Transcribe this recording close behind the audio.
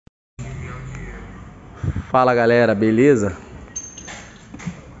Fala galera, beleza?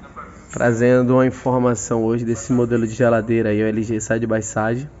 Trazendo uma informação hoje desse modelo de geladeira aí, o LG Side by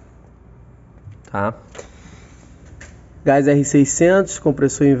Side, tá? Gás R600,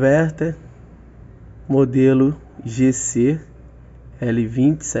 compressor inverter, modelo GC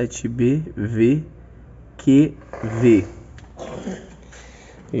L27B VQV.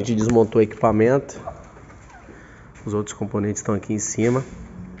 A gente desmontou o equipamento, os outros componentes estão aqui em cima.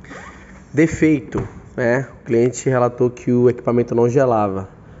 Defeito, né? O cliente relatou que o equipamento não gelava.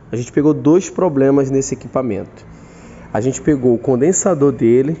 A gente pegou dois problemas nesse equipamento. A gente pegou o condensador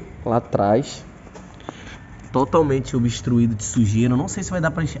dele lá atrás, totalmente obstruído de sujeira. Não sei se vai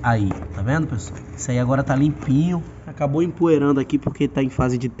dar pra enxergar. Aí, tá vendo, pessoal? Isso aí agora tá limpinho. Acabou empoeirando aqui porque tá em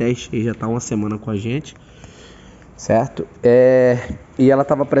fase de teste e já tá uma semana com a gente, certo? E ela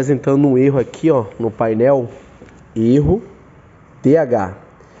tava apresentando um erro aqui, ó, no painel. Erro DH.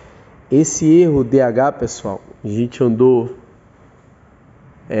 Esse erro DH, pessoal, a gente andou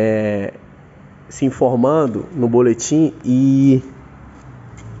se informando no boletim, e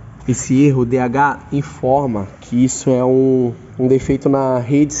esse erro DH informa que isso é um defeito na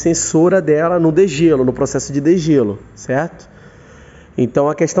rede sensora dela no degelo, no processo de degelo, certo? Então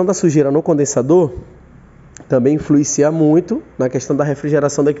a questão da sujeira no condensador também influencia muito na questão da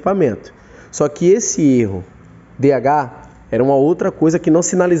refrigeração do equipamento. Só que esse erro DH era uma outra coisa que não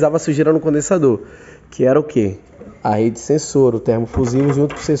sinalizava a sujeira no condensador, que era o quê? A rede sensor, o termofusivo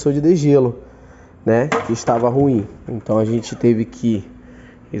junto com o sensor de degelo, né? Que estava ruim. Então a gente teve que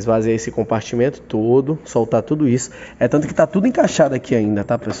esvaziar esse compartimento todo, soltar tudo isso. É tanto que tá tudo encaixado aqui ainda,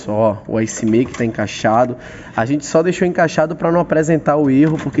 tá, pessoal? Ó, o ice make tá encaixado. A gente só deixou encaixado para não apresentar o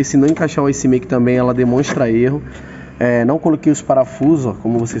erro, porque se não encaixar o ice make também ela demonstra erro. Não coloquei os parafusos, ó,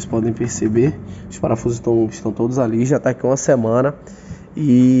 como vocês podem perceber. Os parafusos estão todos ali, já tá aqui uma semana.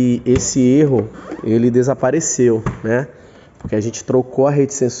 E esse erro, ele desapareceu, né? Porque a gente trocou a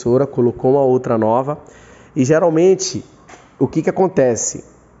rede sensora, colocou uma outra nova. E geralmente, o que acontece?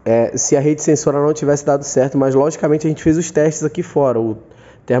 Se a rede sensora não tivesse dado certo, mas logicamente a gente fez os testes aqui fora. O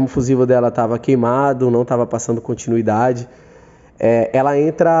termofusivo dela estava queimado, não estava passando continuidade. Ela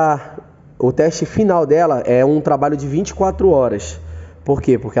entra... O teste final dela é um trabalho de 24 horas. Por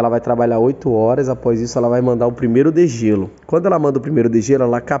quê? Porque ela vai trabalhar 8 horas, após isso ela vai mandar o primeiro degelo. Quando ela manda o primeiro degelo,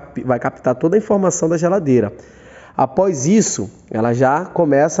 ela vai captar toda a informação da geladeira. Após isso, ela já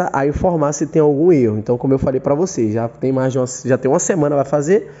começa a informar se tem algum erro. Então, como eu falei para vocês, já tem uma semana vai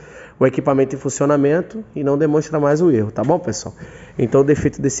fazer o equipamento em funcionamento e não demonstra mais o erro, tá bom, pessoal? Então, o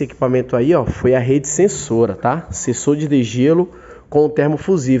defeito desse equipamento aí, ó, foi a rede sensora, tá? Sensor de degelo com o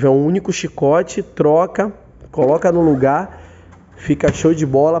termofusível. É um único chicote, troca, coloca no lugar, fica show de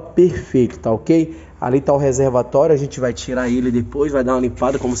bola, perfeito, tá ok? Ali tá o reservatório, a gente vai tirar ele depois, vai dar uma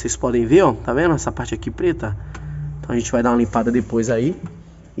limpada, como vocês podem ver, ó, tá vendo essa parte aqui preta? Então a gente vai dar uma limpada depois aí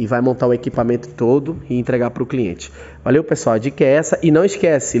e vai montar o equipamento todo e entregar para o cliente. Valeu, pessoal, a dica é essa. E não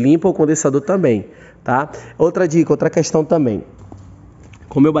esquece, limpa o condensador também, tá? Outra dica, outra questão também.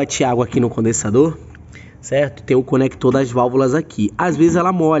 Como eu bati água aqui no condensador, certo? Tem o conector das válvulas aqui. Às vezes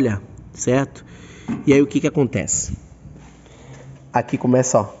ela molha, certo? E aí o que acontece? Aqui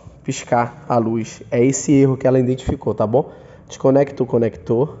começa, ó, piscar a luz. É esse erro que ela identificou, tá bom? Desconecta o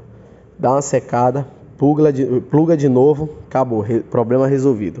conector, dá uma secada, pluga de novo, acabou, problema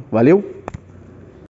resolvido. Valeu?